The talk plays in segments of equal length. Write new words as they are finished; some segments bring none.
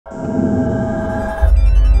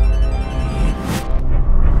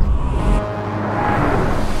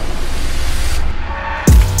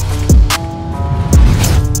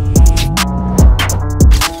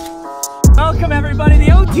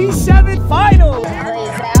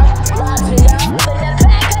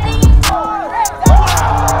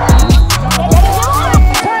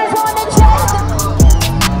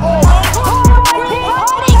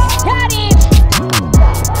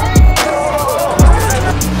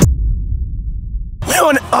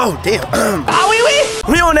Oh, damn.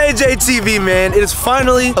 We on AJTV, man. It is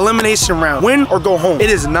finally elimination round. Win or go home. It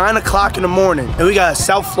is 9 o'clock in the morning, and we got a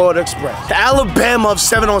South Florida Express. The Alabama of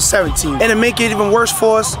 7-on-7 team. And to make it even worse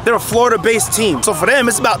for us, they're a Florida-based team. So for them,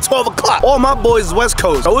 it's about 12 o'clock. All my boys is West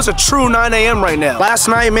Coast. So it's a true 9 a.m. right now. Last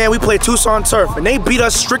night, man, we played Tucson Turf, and they beat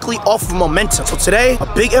us strictly off of momentum. So today, a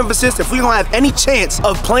big emphasis, if we don't have any chance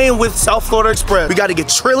of playing with South Florida Express, we got to get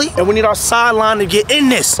trilly, and we need our sideline to get in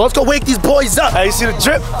this. So let's go wake these boys up. Hey, you see the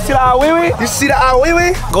drip? See the ahhhwiwiiii? You see the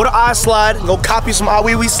ahhhwiwiiii? Go to iSlide and go copy some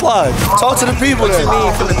ahhhwiwiiii slides. Talk to the people. What you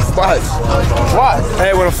mean for the watch? Watch.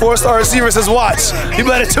 Hey, when a 4-star receiver says watch, you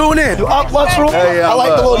better tune in. You up, Luttrell? Hey, I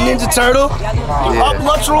like the little Ninja Turtle. You up,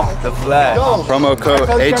 Luttrell? The flag. Go. Promo code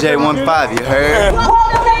AJ15, you heard?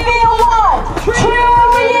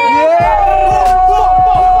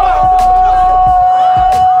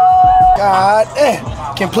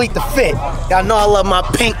 God, complete the fit. Y'all know I love my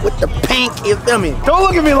pink with the pink, you feel me? Don't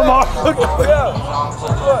look at me, Lamar.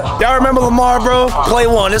 Y'all remember Lamar, bro? Play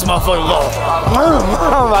one, this motherfucker low.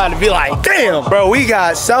 I'm about to be like, damn. Bro, we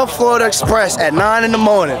got South Florida Express at 9 in the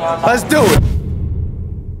morning. Let's do it.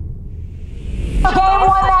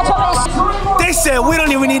 They said we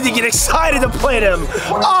don't even need to get excited to play them.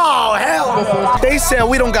 Oh, hell. They said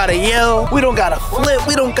we don't gotta yell, we don't gotta flip,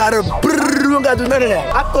 we don't gotta brrr, we don't gotta do none of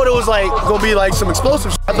that. I thought it was like gonna be like some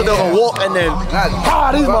explosive shit. I thought they were gonna walk and then,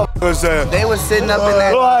 these motherfuckers. They was sitting up in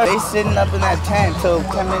that, tent till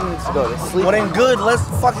 10 minutes ago. They sleep. Well, then good, let's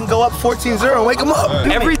fucking go up 14-0 and wake them up.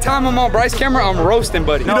 Every time I'm on Bryce's camera, I'm roasting,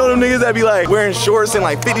 buddy. You know them niggas that be like wearing shorts in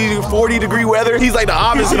like 50 to 40 degree weather? He's like the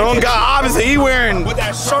opposite. On God, opposite. He wearing with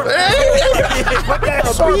that shirt. With that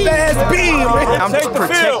sharp ass beam. I'm just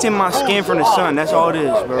protecting my skin from the sun. That's all it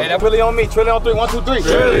is, bro. Hey, that's really on me. Trilly on 3, 1, 2, 3.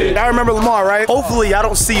 Trilly. I remember Lamar, right? Hopefully y'all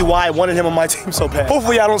don't see why I wanted him on my team so bad.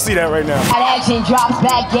 Hopefully y'all don't see that right now. That action drops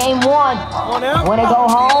back game 1. Wanna go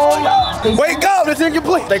home? Wake up, it's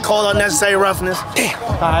incomplete. They call unnecessary roughness. Damn.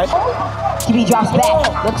 Alright. QB drops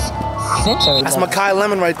back. Looks centered. That's my Kai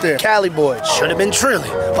Lemon right there. Cali boy. Should have been Trilly.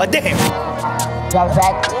 But damn. Drops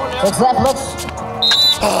back. Looks left, looks.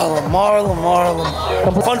 Oh, Lamar.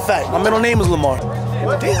 Fun fact, my middle name is Lamar.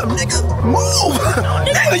 Damn, nigga, move!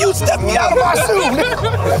 Nigga, you stepped me out of my shoe,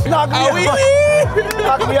 nigga. Knock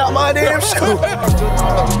me out my damn shoe.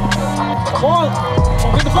 Come on,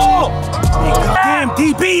 get the ball. Damn,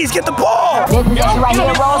 DBs, get the ball. Big position right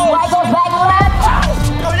here, rolls right, goes back left.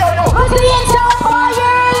 Look to the end zone, Flyers.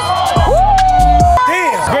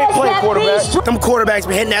 Damn, great play, quarterback. Them quarterbacks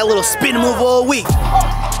been hitting that little spin move all week.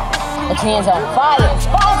 The hands on fire.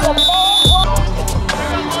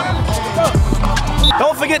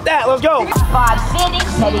 Don't forget that. Let's go. 5 Phoenix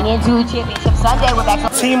heading into Championship Sunday. We're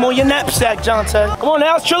back. Team on your knapsack, Johntay. Come on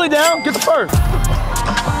now, it's Trilly down. Get the first.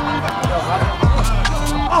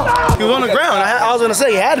 He was on the ground. I was gonna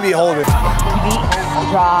say he had to be holding.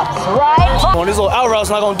 Drops right. Come on, this little out route's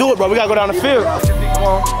not gonna do it, bro. We gotta go down the field.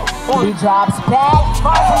 Come on. He drops back.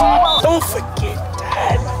 Don't forget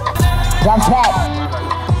that. Drops back.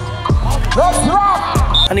 Looks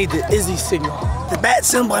left. I need the Izzy signal. The bat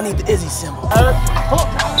symbol, I need the Izzy symbol.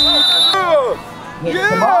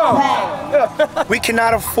 Yeah. We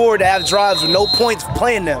cannot afford to have drives with no points for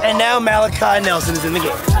playing them. And now Malachi Nelson is in the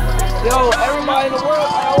game. Yo, everybody in the world.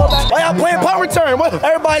 Why y'all playing punt return? What?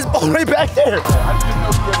 Everybody's already back there.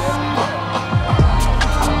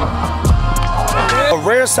 A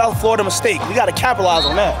rare South Florida mistake. We gotta capitalize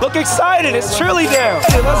on that. Look excited, it's Trilly down.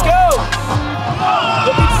 Hey, let's go.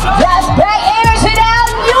 That's back, Anderson out.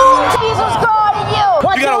 Jesus guarding you.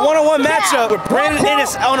 We got a one-on-one matchup with Brandon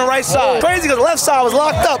Ennis on the right side. Crazy because the left side was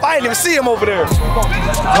locked up. I didn't even see him over there.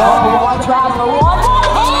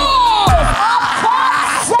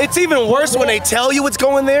 It's even worse when they tell you what's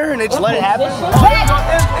going there and they just let it happen.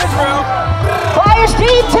 Flyers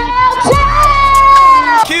detail.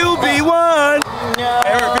 QB1.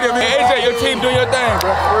 Hey, AJ, your team doing your thing,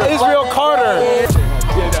 bro. Israel Carter.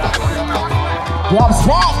 Drops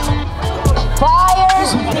back.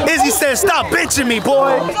 Flyers. Izzy said, stop benching me,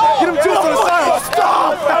 boy. Get him juice on the side.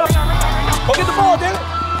 Stop. Go get the ball, dude.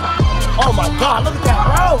 Oh my God, look at that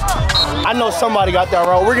route. I know somebody got that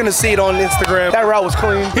route. We're gonna see it on Instagram. That route was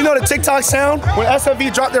clean. You know the TikTok sound? When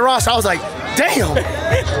SFV dropped their roster, I was like, damn.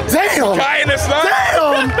 Damn. Kindness, man.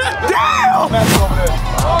 Damn. Damn.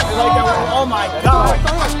 Oh my God.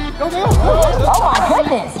 Oh my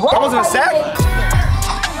goodness. That wasn't a sack?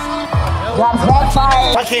 Drops back,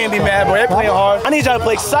 fire. I can't be mad, bro. They're playing hard. I need y'all to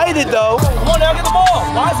play excited, though. Come on now, get the ball.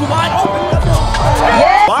 Why is he wide open?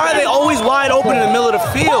 Yeah. Why are they always wide open in the middle of the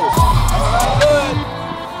field?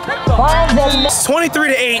 It's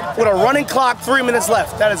 23-8 with a running clock, 3 minutes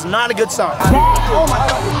left. That is not a good sign.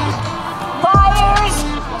 Flyers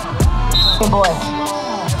Good boy.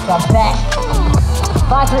 Drop back.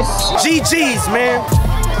 Montrose. GG's, man.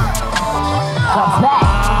 Drop back.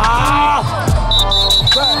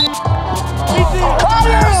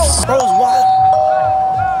 Bro's wild.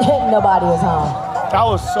 Nobody was home. That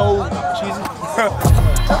was so cheesy.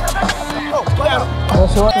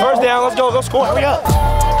 First down, let's go score, hurry up.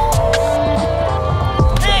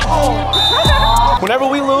 Whenever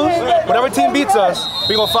we lose, whatever team beats us,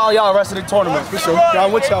 we gonna follow y'all the rest of the tournament. For sure.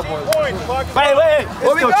 Y'all with y'all boys. Wait.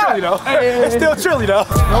 It's still chilly though. It's still chilly though.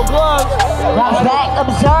 No gloves. Drops back,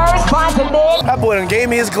 observes, finds a mid. That boy done gave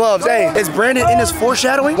me his gloves. Hey, is Brandon in his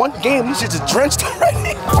foreshadowing? One game, these shit's just drenched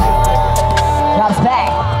already. Drops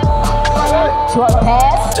back. Short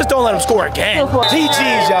pass. Just don't let him score again.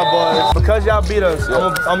 GG's, y'all boys. Because y'all beat us,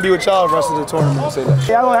 I'm gonna be with y'all the rest of the tournament.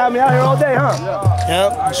 Y'all gonna have me out here all day, huh?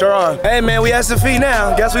 Yep, sure are. Hey man, we SFE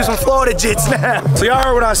now. Guess we some Florida jits now. So y'all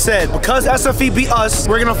heard what I said. Because SFE beat us,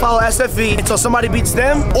 we're gonna follow SFE until somebody beats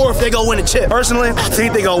them or if they go win a chip. Personally, I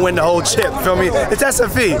think they gonna win the whole chip, feel me? It's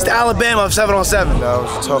SFE. It's the Alabama of 7-on-7. That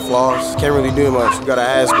was a tough loss. Can't really do much. We got our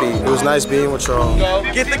ass beat. It was nice being with y'all.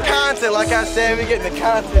 Get the content, like I said, we getting the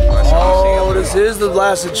content. Oh, this is the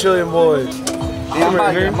last of Chilean boys. I'm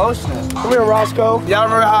about to get emotional. Come here, Roscoe. Y'all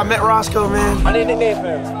remember how I met Roscoe, man? I need a nickname for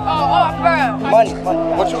him. Money.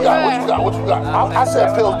 What you got? I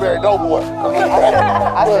said Pillsbury Doughboy.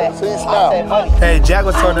 I said money. Hey, Jack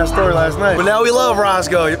was telling that story last night. But now we love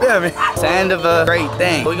Roscoe, you feel me? It's the end of a great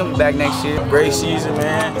thing. We're gonna be back next year. Great season,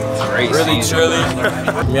 man. Really, truly.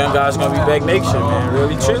 Young guys gonna be back next year, man.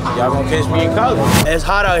 Really, truly. Y'all gonna catch me in college. It's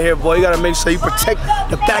hot out here, boy. You gotta make sure you protect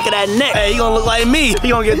the back of that neck. Hey, you gonna look like me. You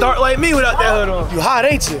gonna get dark like me without that hood on. You hot,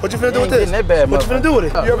 ain't you? What you finna do with this? That bad, what you finna do with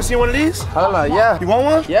it? You ever seen one of these? Hold on, yeah. You want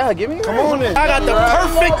one? Yeah, give me one. Come on then. I got the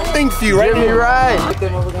perfect thing for you right Give me here. right.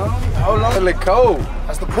 Hold on. It look cold.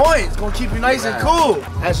 That's the point. It's gonna keep you nice and cool.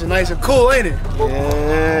 That's nice and cool, ain't it?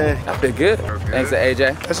 Yeah. I feel good. Thanks to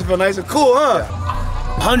AJ. That should feel nice and cool, huh?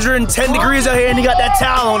 110 degrees out here and he got that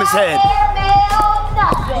towel on his head.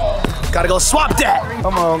 Gotta go swap that.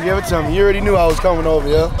 Come on, give it to me. You already knew I was coming over,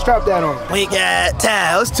 yo. Strap that on. We got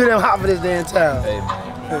towels. It's too damn hot for this damn towel. There you go.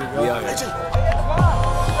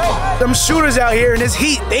 Them shooters out here in this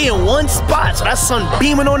heat, they in one spot, so that sun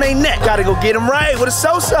beaming on their neck. Gotta go get them right with a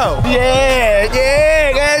so-so. Yeah,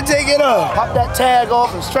 gotta take it off. Pop that tag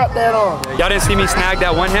off and strap that on. Y'all didn't see me snag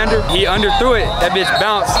that one-hander? He underthrew it, that bitch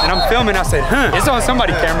bounced, and I'm filming, I said, huh, it's on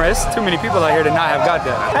somebody's camera. It's too many people out here to not have got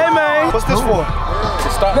that. Hey man, what's this for?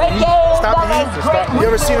 Stop the heat. Stop the heat? You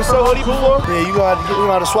ever seen a so hoodie before? Yeah, you gonna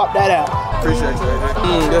have to swap that out. Appreciate you,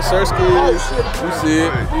 AJ. Yes, sir, Skid. You see it,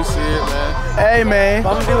 man. Hey man,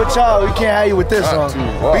 I'm gonna be with y'all. We can't have you with this on.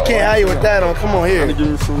 We can't have you with that on. Come on here. Give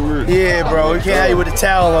you some weird. Yeah, bro. We can't have you with the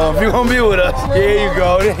towel on. If you gonna be with us, there you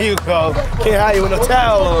go. There you go. Can't have you with no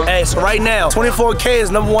towel on. Hey, so right now, 24K is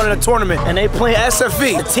 #1 in the tournament, and they playing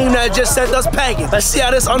SFE, the team that just sent us packing. Let's see how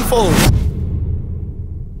this unfolds.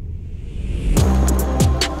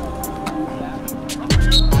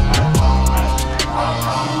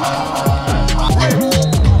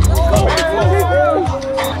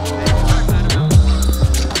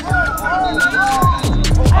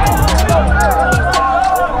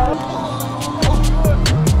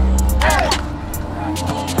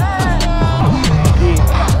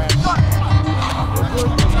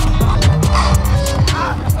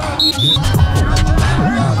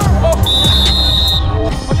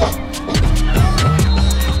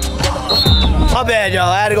 My bad, y'all.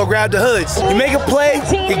 I had to go grab the hoods. You make a play,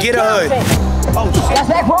 you get a hood. That's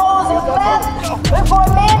back rolls in the left. Look for a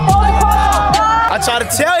man, throws across the line. I try to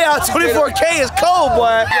tell y'all, 24K is cold,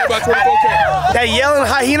 boy. Yeah, about 24K. That yelling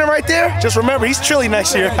hyena right there, just remember, he's chilly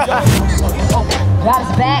next year. Got his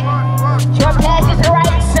back. Short passes to the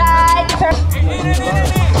right side.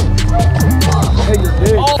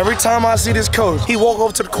 Every time I see this coach, he walk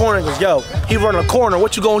over to the corner and goes, yo, he running a corner,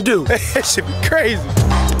 what you gonna do? That should be crazy.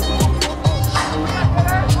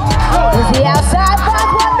 Is he outside?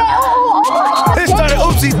 It started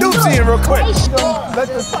oopsie-doopsie real quick.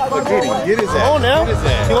 Get his ass. Come on now.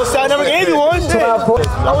 You gonna say I never gave you one? Shit.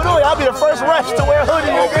 Oh no, I'll be the first ref to wear a hoodie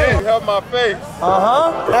in your game. You helped my face.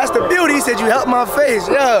 That's the beauty. He said you helped my face.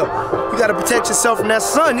 Yeah. You gotta protect yourself from that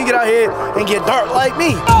sun. You get out here and get dark like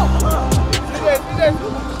me.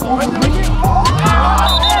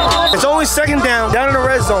 It's only second down in the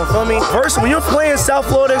red zone, feel me? First, when you're playing South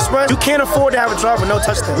Florida Express, you can't afford to have a drive with no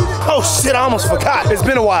touchdown. Oh shit, I almost forgot. It's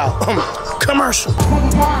been a while. Commercial.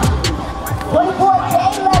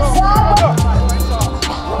 24K left side.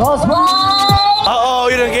 Goes right. Uh-oh,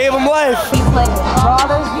 you done gave him life. You play with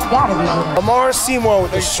brothers, you gotta be with them. Lamar Seymour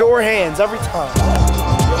with the sure hands every time.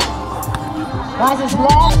 Rises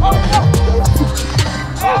left.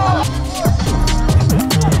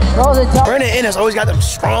 Throws it up. Brandon Ennis always got them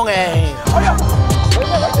strong ass.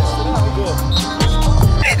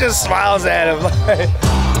 He just smiles at him.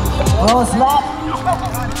 Throws left.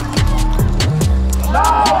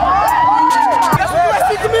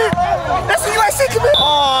 That's what USC commit.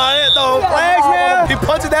 Oh, they throwing flags now. He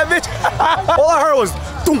punched that bitch. All I heard was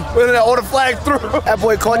boom, and all the flag through. That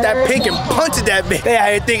boy caught that pink and punched that bitch. They out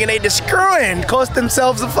here thinking they destroying, cost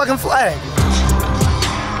themselves a fucking flag.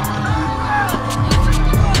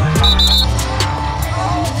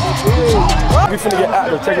 We finna get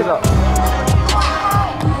active. Check this out.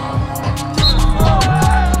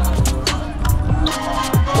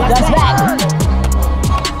 That's back.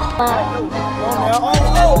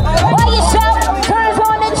 Turns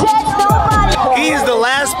on the chest, nobody. He's the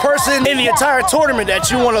last person in the entire tournament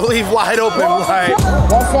that you want to leave wide open. Like,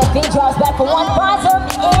 SFV draws back for one bottom.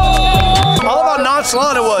 I love how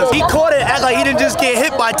nonchalant it was. He caught it, act like he didn't just get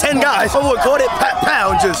hit by 10 guys. Someone caught it,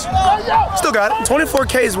 pound, just still got it.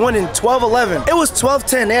 24K's winning 12-11. It was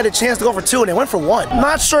 12-10. They had a chance to go for 2 and they went for 1.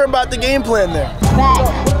 Not sure about the game plan there.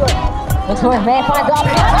 Back. Looks where his man finds off.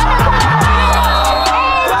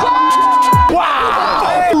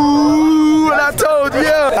 Wow! Ooh, and I told you.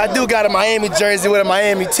 I do got a Miami jersey with a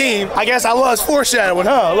Miami team. I guess I was foreshadowing,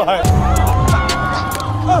 huh? Like,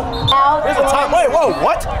 here's a time. Wait, whoa,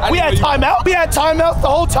 what? We had timeout? We had timeouts the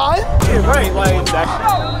whole time? Yeah, right, like that.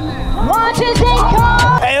 Watches it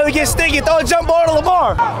come. Hey, let me get stinky. Throw a jump ball to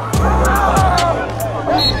Lamar.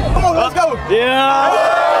 Come on, let's go. Yeah.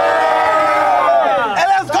 Hey,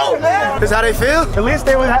 let's go, man. This is how they feel? At least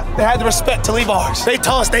they had the respect to leave ours. They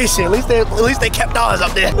tossed their shit. At least they kept ours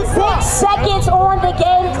up there. 6 seconds on the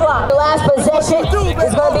game clock. The last possession is going to be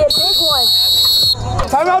a big one.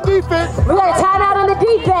 Timeout defense. We got a timeout on the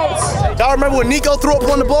defense. Y'all remember when Nico threw up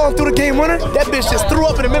on the ball and threw the game winner? That bitch just threw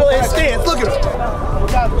up in the middle of his stance. Look at him.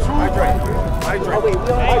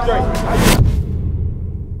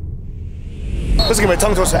 Let's get my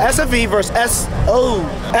tongue twister. SFV versus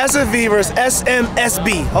SFV versus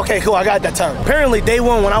SMSB. Okay, cool, I got that tongue. Apparently, day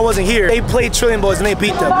 1 when I wasn't here, they played Trillion Boys and they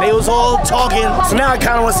beat them. They was all talking, so now I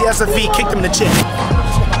kind of want to see SFV kick them in the chin.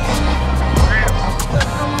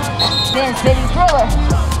 City Thriller.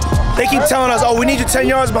 They keep telling us, oh, we need you 10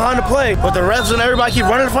 yards behind the play, but the refs and everybody keep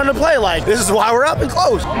running in front of the play like, this is why we're up and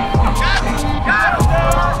close.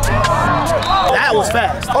 That was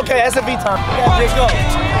fast. Okay, SFV time. There you go.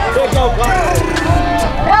 There you go.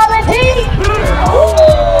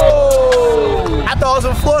 I thought I was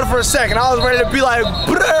in Florida for a second. I was ready to be like,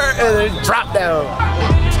 brr, and then drop down.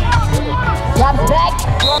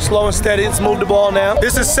 Slow and steady, let's move the ball now.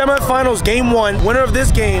 This is semifinals, game 1. Winner of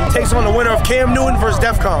this game takes on the winner of Cam Newton versus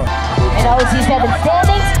DEFCON. And OT7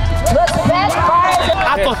 standings, looks back, fires.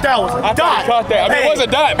 I thought that was a dot. I caught that. I mean, it was a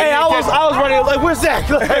dot. Hey, I was ready, like, where's that?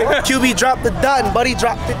 QB dropped the dot and Buddy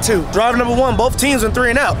dropped it too. Drive number 1, both teams went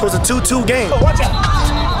 3 and out. It was a 2-2 game. Watch out.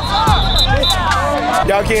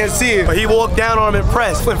 Y'all can't see it, but he walked down on him and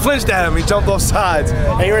pressed. Flinched at him, he jumped off sides.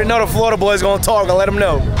 And you already know the Florida boys gonna talk and let him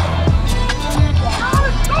know.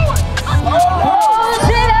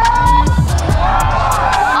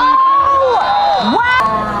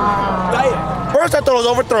 First I thought it was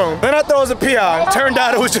overthrown, then I thought it was a PI. Turned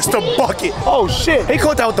out it was just a bucket. Oh shit, he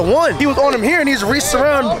caught that with the 1. He was on him here and he's reached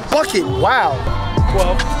around bucket. Wow.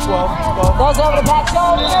 12. Goes over the back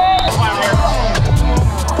shoulder.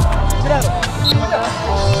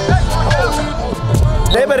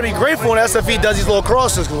 They better be grateful when SFE does these little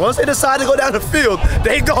crosses, because once they decide to go down the field,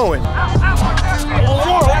 they going. Got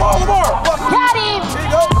him.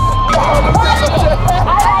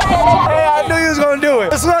 Hey, I knew he was gonna do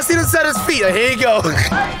it. As soon as I see him set his feet, here you go. Those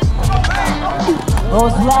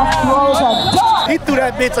left throws a dart. He threw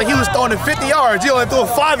that bitch like he was throwing it 50 yards. He only threw it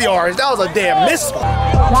 5 yards. That was a damn miss.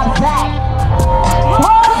 Got back.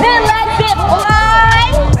 Throws it, lets it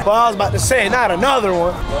fly. Well, I was about to say, not another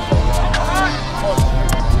one.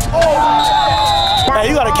 Hey,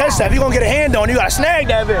 you gotta catch that. If you gonna get a hand on, you gotta snag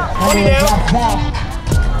that bitch.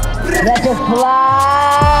 Let it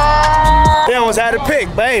fly. They almost had a pick,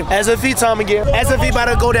 but hey, SFE time again. SFE about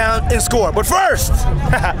to go down and score. But first,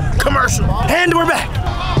 commercial. And we're back.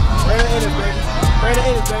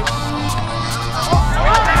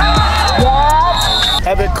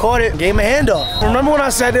 Haven't caught it, gave him a handoff. Remember when I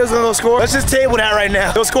said they was gonna go score? Let's just table that right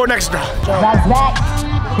now. They'll score next drive. Drops back.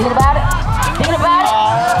 Thinking about it. Thinking about it.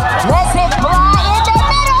 Let's it fly in the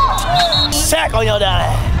middle. Sack on your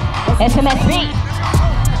dime. SMSB.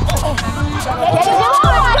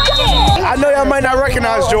 I know y'all might not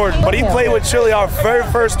recognize Jordan, but he played with Chile our very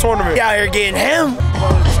first tournament. He out here getting him.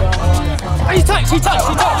 He touched.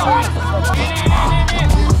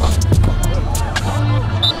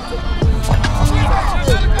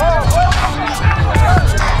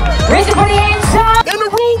 Reaching for the inside. In the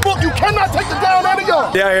rule book, you cannot take the down and the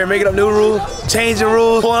young. They out here making up new rules, changing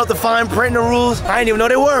rules, pulling up the fine print in the rules. I didn't even know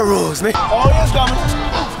they were rules, nigga. Oh, he's coming.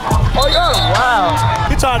 Oh, you got him. Wow.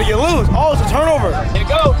 He trying to get loose. Oh, it's a turnover. Here you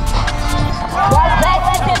go.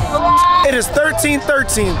 It is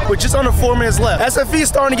 13-13 with just under 4 minutes left. SFE is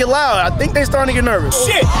starting to get loud. I think they're starting to get nervous.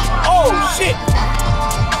 Shit! Oh, shit!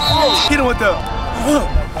 Oh, hit him with the...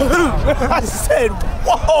 I said,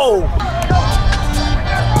 whoa!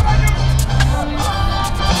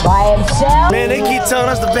 By himself. Man, they keep telling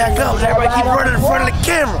us to back up. Everybody keep running in front of the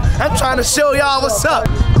camera. I'm trying to show y'all what's up.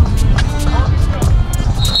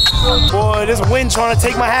 Boy, this wind trying to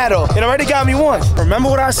take my hat off. It already got me once. Remember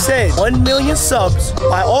what I said, 1 million subs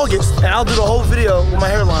by August, and I'll do the whole video with my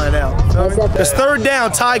hairline out. It's third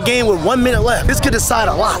down, tied game with 1 minute left. This could decide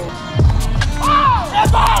a lot.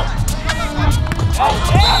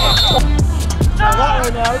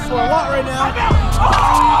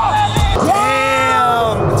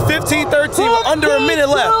 Damn, it's 15-13 with under a minute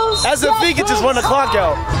left. As if he could just run the clock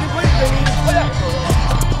out.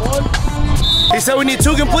 He said we need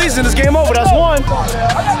 2 completions and this game over. That's 1.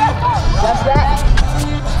 That's that.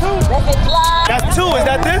 That's 2. Is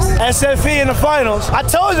that this? SFE in the finals. I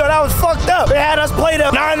told you that was fucked up. They had us played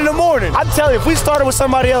at 9 in the morning. I tell you, if we started with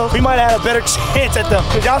somebody else, we might have had a better chance at them.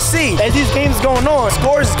 Cause y'all see, as these games going on,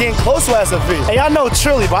 scores is getting close to SFE. And y'all know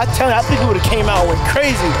Trilly, but I tell you, I think we would have came out and went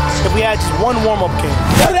crazy if we had just 1 warm-up game.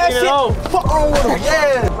 Look at that shit. Fuck on with him.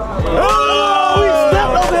 Yeah. Oh, we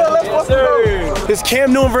stepped over there. Let's go. It's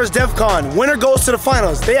Cam Newton versus DEFCON. Winner goes to the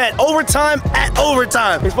finals. They had overtime at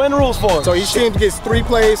overtime. Explain the rules for us. So each team gets 3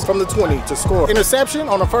 plays from the 20 to score. Interception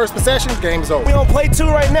on the first possession, game's over. We gonna play 2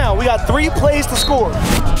 right now. We got 3 plays to score.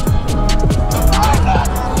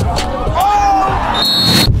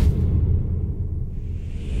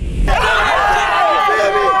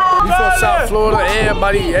 South Florida,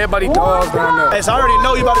 everybody dogs down there. Yes, I already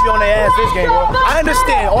know you about to be on their ass this game, bro. I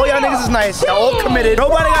understand. All y'all niggas is nice. Y'all all committed.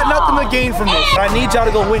 Nobody got nothing to gain from this. But I need y'all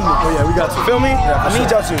to go win me. Oh yeah, we got you. Feel me? Yeah, I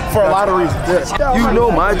need y'all to for a lot of reasons. Yeah. You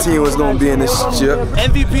know my team was gonna be in this ship.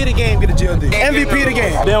 MVP of the game, get a GLD. MVP of the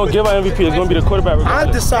game. They don't give out MVP. It's gonna be the quarterback. I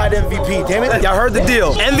decide MVP. Damn it. Y'all heard the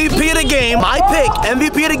deal. MVP of the game. My pick.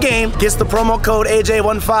 MVP of the game gets the promo code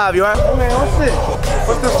AJ15. You alright? Oh man, what's this?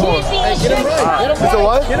 What's this for? Hey, get him right. It's a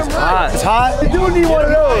what? Get him right. It's hot. You do need one of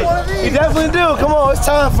those. You definitely do. Come on, it's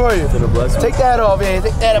time for you. Take that off, man.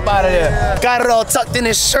 Take that up out of there. Got it all tucked in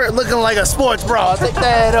his shirt, looking like a sports bra. Take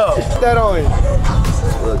that up. Put that on you.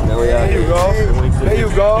 Look, now we out here. There you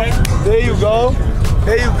go. There you go.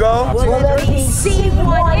 There you go. Will he see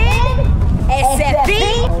one in?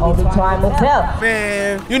 SFE. Only time will tell.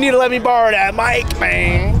 Man, you need to let me borrow that mic,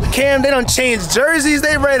 man. Cam, they done changed jerseys.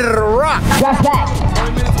 They ready to rock. Drop back.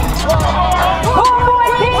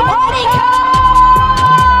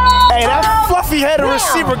 Hey, that fluffy-headed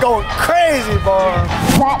receiver going crazy, boy.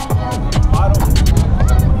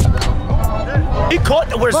 He caught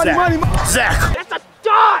the where's Zach? Zach. That's a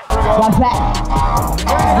dot. Drop back.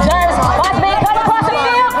 Watch man cut across the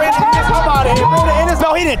field. No,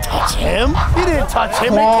 he didn't touch him. He didn't touch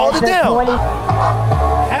him. They called it down.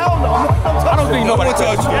 Hell no. I don't think nobody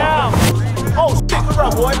touched him. Oh, shit. Good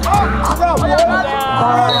route, boy. Good route, boy.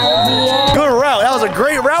 Good route. That was a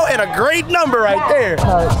great route and a great number right there.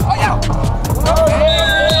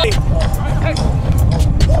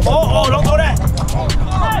 Oh, don't throw that.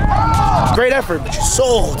 Great effort, but you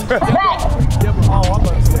sold. Observe,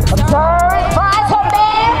 finds her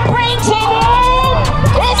man, brings it in.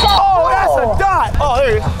 It's a that's a dot. Oh,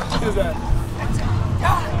 there he is.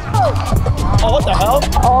 Oh, what the hell?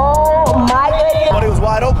 Oh, my goodness. But it was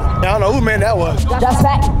wide open. I don't know who man that was. Just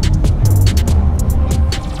back.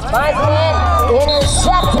 Finds man,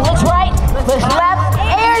 intercept, looks right, looks left,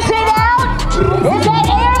 airs it out. Is that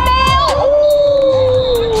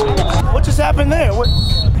airmail? What just happened there? What?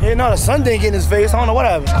 Yeah, no, the sun didn't get in his face. I don't know what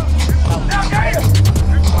happened.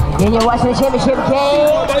 Then you're watching the championship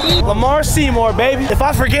game. Lamar Seymour, baby. If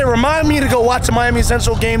I forget, remind me to go watch the Miami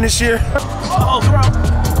Central game this year. Oh, bro.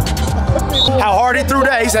 How hard he threw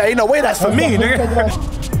that. He said, ain't no way that's for me, nigga.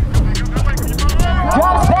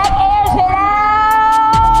 Drops back, airs it out.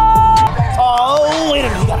 Oh, wait a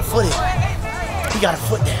minute. He got a foot in. He got a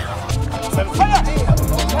foot down.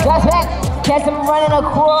 Drops back. Catch him running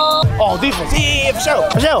across. Oh, defense. Yeah, for sure.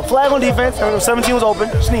 For sure. Flag on defense. 17 was open.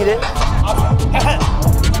 Just need it.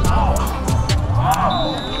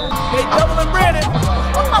 They doubling Brandon.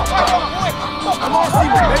 Come on,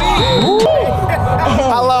 baby.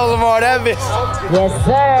 I love Lamar, that bitch. Yes,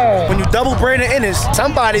 sir. When you double Brandon Ennis,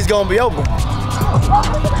 somebody's gonna be open.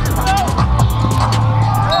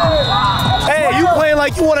 Hey, you playing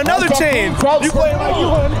like you want another team. You playing like you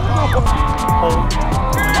want another.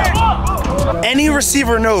 Any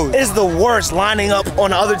receiver knows it's the worst lining up on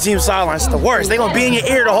the other team's sidelines. It's the worst. They gonna be in your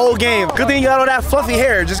ear the whole game. Good thing you got all that fluffy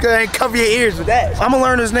hair. Just go ahead and cover your ears with that. I'm gonna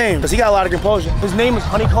learn his name because he got a lot of composure. His name is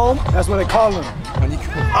Honeycomb. That's what they call him.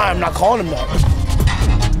 Honeycomb. I'm not calling him that.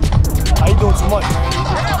 How you doing too much?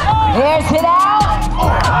 Here's it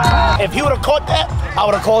out. If he would have caught that, I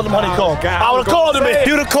would have called him Honeycomb. I would have called him. If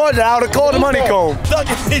he would have caught that, I would have called him Honeycomb.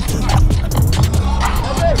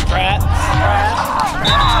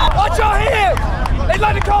 Watch your hands! They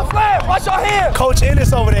like to call flag. Watch your hands! Coach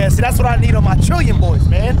Ennis over there. See, that's what I need on my Trillion boys,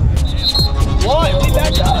 man. What?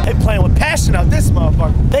 They playing with passion out this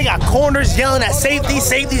motherfucker. They got corners yelling at safety,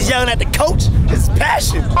 safeties yelling at the coach. It's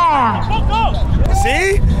passion.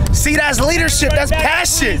 See? See, that's leadership. That's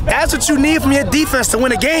passion. That's what you need from your defense to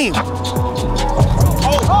win a game.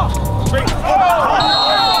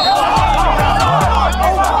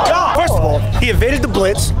 First of all, he evaded the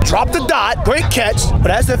blitz, dropped the dot, great catch, but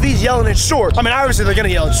as if he's yelling it short. I mean, obviously they're gonna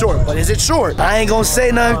yell it short, but is it short? I ain't gonna say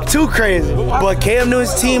nothing too crazy, but Cam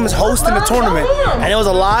Newton's team is hosting the tournament, and there was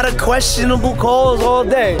a lot of questionable calls all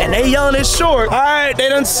day, and they yelling it short. All right, they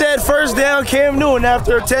done said first down Cam Newton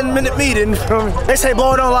after a 10-minute meeting. They say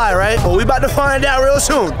ball don't lie, right? But we about to find out real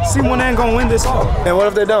soon. C1 ain't gonna win this all. And what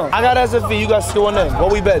if they don't? I got SFV, you got C1N. What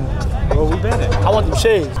we betting? Well, we bet it. I want them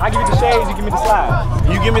shades. I give you the shades, you give me the slide.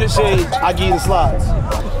 You give me the shades, I give you the slides.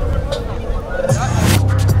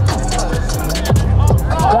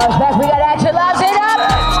 Goes back, we got action, lobs it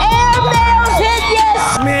up. Air mails it,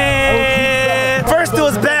 yes. Man, first it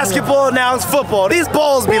was basketball, now it's football. These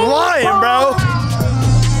balls be lying, bro.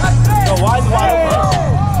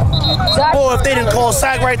 Boy, if they didn't call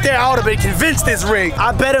sack right there, I would have been convinced it's rigged.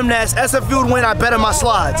 I bet him that SFU would win, I bet him my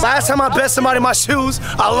slides. Last time I bet somebody my shoes,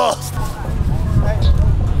 I lost.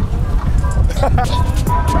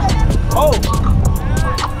 Oh!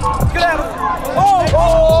 Get at him! Oh!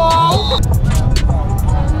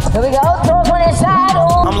 Here we go, throw one inside.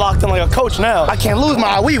 Oh. I'm locked in like a coach now. I can't lose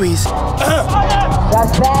my wee-wees.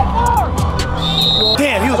 Drops back.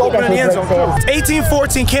 Damn, he was open in the end zone.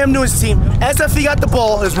 18-14, Cam Newton's team. SFE got the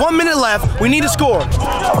ball. There's 1 minute left. We need to score. Goes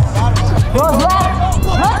left,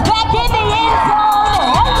 runs back in the end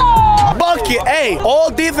zone. Hello. Bucket. Hey, all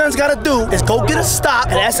defense got to do is go get a stop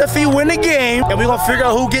and SFE win the game, and we're going to figure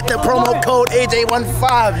out who get the promo code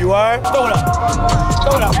AJ15, you heard? Throw it up.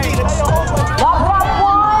 Throw it up.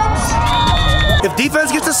 If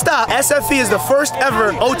defense gets a stop, SFE is the first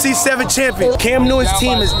ever OT7 champion. Cam Newton's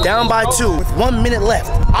team is down by 2 with 1 minute left.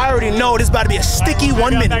 I already know this is about to be a sticky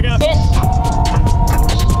 1 minute.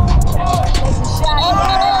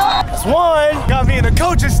 That's one. Got me in the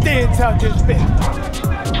coach's stance out this bitch.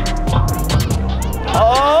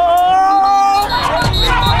 Oh!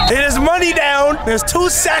 There's money down. There's 2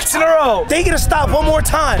 sacks in a row. They get a stop one more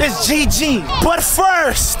time. It's GG. But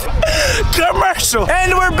first, commercial.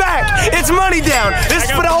 And we're back. It's money down. This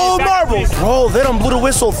is for the whole marbles. Bro, they done blew the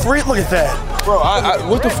whistle 3. Look at that. Bro,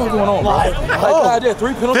 what the fuck going on, bro? Oh,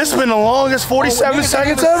 3 penalties. this has been the longest 47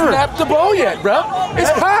 seconds ever. Snap the ball yet, bro?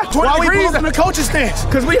 It's hot. 20 Why we degrees. both in the coach's stance?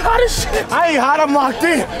 Cause we hot as shit. I ain't hot, I'm locked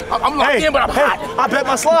in. I'm locked in, but I'm hot. I bet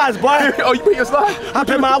my slides, boy. Oh, you bet your slide? I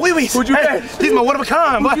bet my wee-wees. Who'd you bet? He's my one of a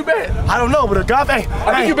kind, boy. Who'd you bet? I don't know, but a God, hey.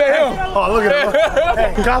 I think you bet him. Oh, look at him.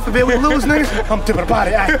 Hey, God forbid we lose, niggas. I'm tipping about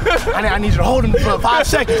it. Hey, I need you to hold him for 5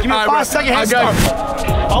 seconds. Give me a 5-second head start.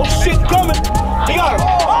 Oh, shit, coming. He got him.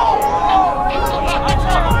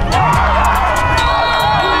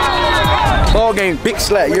 Ball game, big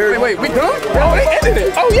slap. Wait, we done? Bro, they ended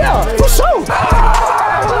it. Oh, yeah, for sure.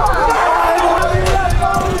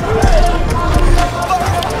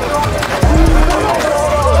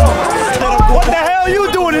 What the hell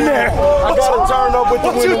you doing in there? I gotta turn up with the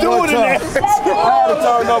What you doing in there? I gotta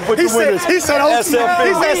turn up with the winners. He said SFP. He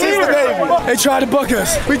said he's the baby. They tried to buck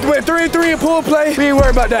us. We went 3-3 in pool play. We ain't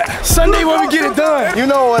worried about that. Sunday when we get it done. You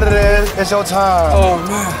know what it is. It's your time. Oh,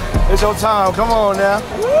 man. It's your time. Come on now.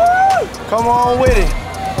 Come on with it.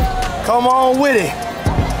 Come on with it.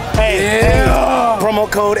 Hey, Yeah. promo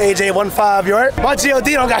code AJ15, you heard? My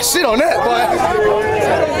GOD don't got shit on that, boy.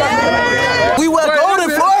 We wear gold in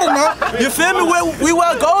Florida now. You feel me? We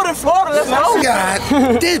wear gold in Florida. Let's go. God,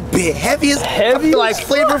 this bitch heavy as heavy. I feel like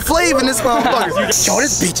Flavor Flav in this motherfucker. Yo,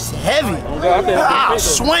 this bitch is heavy. I'll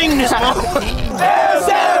swing this motherfucker.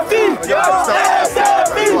 SFV!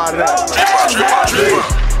 SFV!